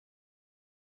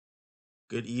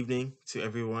Good evening to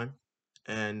everyone.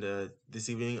 And this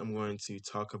evening, I'm going to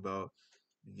talk about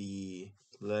the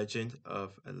legend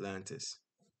of Atlantis.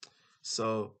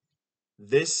 So,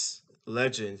 this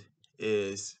legend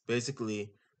is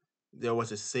basically there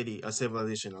was a city, a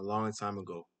civilization a long time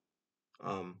ago.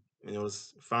 And it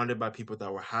was founded by people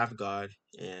that were half god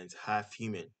and half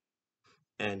human.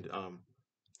 And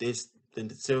the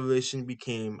civilization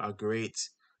became a great,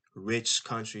 rich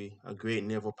country, a great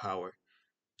naval power,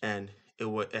 and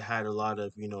it had a lot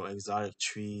of exotic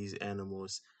trees,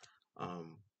 animals,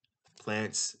 um,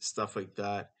 plants, stuff like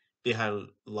that. They had a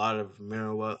lot of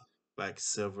mineral wealth like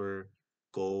silver,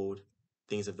 gold,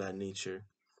 things of that nature,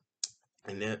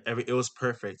 and it was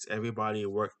perfect. Everybody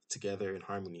worked together in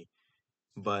harmony.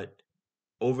 But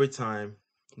over time,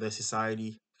 the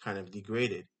society kind of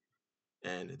degraded,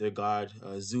 and their god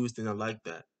Zeus didn't like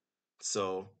that.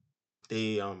 So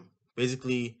they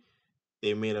basically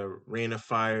they made a rain of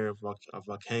fire, a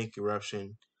volcanic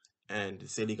eruption, and the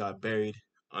city got buried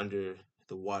under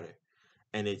the water,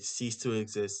 and it ceased to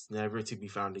exist, never to be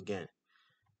found again.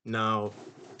 Now,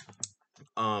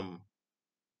 um,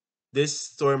 this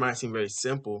story might seem very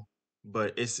simple,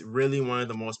 but it's really one of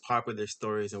the most popular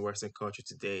stories in Western culture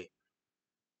today.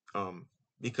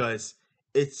 Because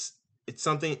it's it's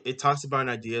something it talks about an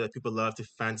idea that people love to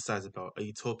fantasize about, a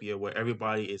utopia where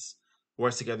everybody is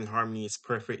works together in harmony, it's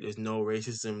perfect, there's no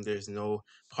racism, there's no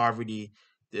poverty,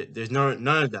 there's none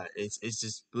of that. It's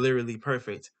just literally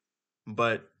perfect.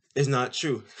 But it's not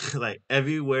true. Like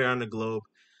everywhere on the globe,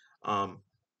 um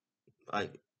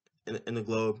like in the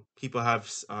globe, people have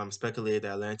speculated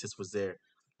that Atlantis was there.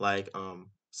 Like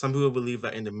some people believe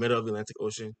that in the middle of the Atlantic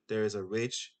Ocean there is a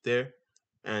ridge there,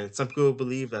 and some people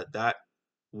believe that that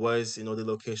was the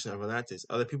location of Atlantis.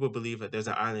 Other people believe that there's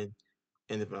an island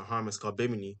in the Bahamas called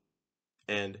Bimini,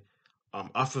 and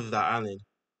off of that island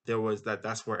there was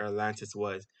that's where Atlantis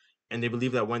was, and they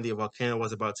believe that when the volcano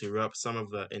was about to erupt, some of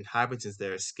the inhabitants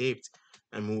there escaped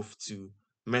and moved to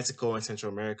Mexico and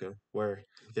Central America, where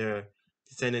their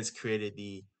descendants created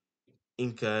the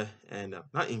Inca and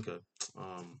not Inca,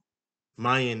 um,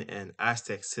 Mayan and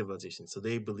Aztec civilization. So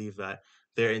they believe that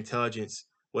their intelligence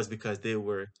was because they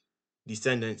were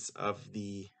descendants of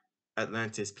the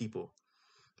Atlantis people.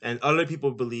 And other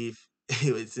people believe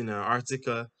it's in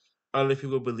Antarctica. Other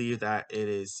people believe that it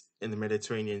is in the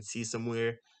Mediterranean Sea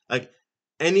somewhere. Like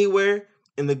anywhere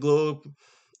in the globe,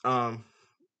 um,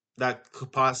 that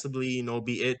could possibly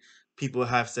be it. People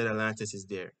have said Atlantis is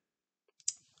there.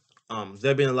 There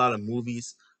have been a lot of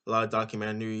movies, a lot of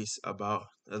documentaries about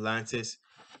Atlantis.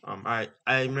 I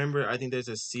remember I think there's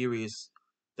a series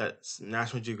that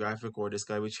National Geographic or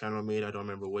Discovery Channel made. I don't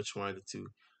remember which one of the two,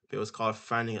 but it was called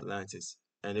Finding Atlantis,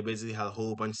 and they basically had a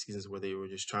whole bunch of seasons where they were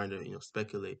just trying to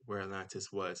speculate where Atlantis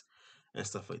was and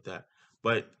stuff like that.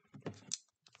 But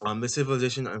the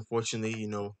civilization,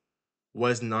 unfortunately,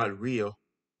 was not real.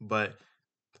 But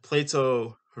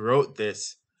Plato wrote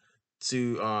this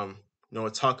to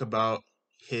talk about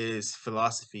his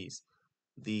philosophies,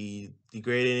 the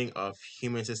degrading of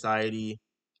human society,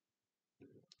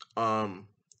 um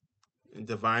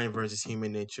divine versus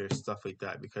human nature, stuff like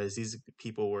that, because these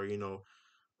people were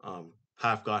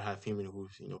half god half human who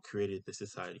created the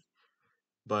society.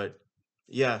 But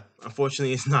yeah,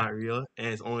 unfortunately it's not real, and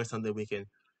it's only something we can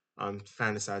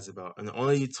fantasize about, and the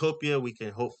only utopia we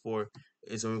can hope for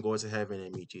is when we go to heaven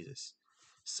and meet Jesus.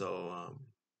 So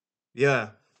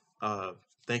yeah, uh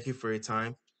thank you for your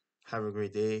time. Have a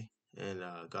great day, and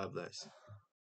God bless.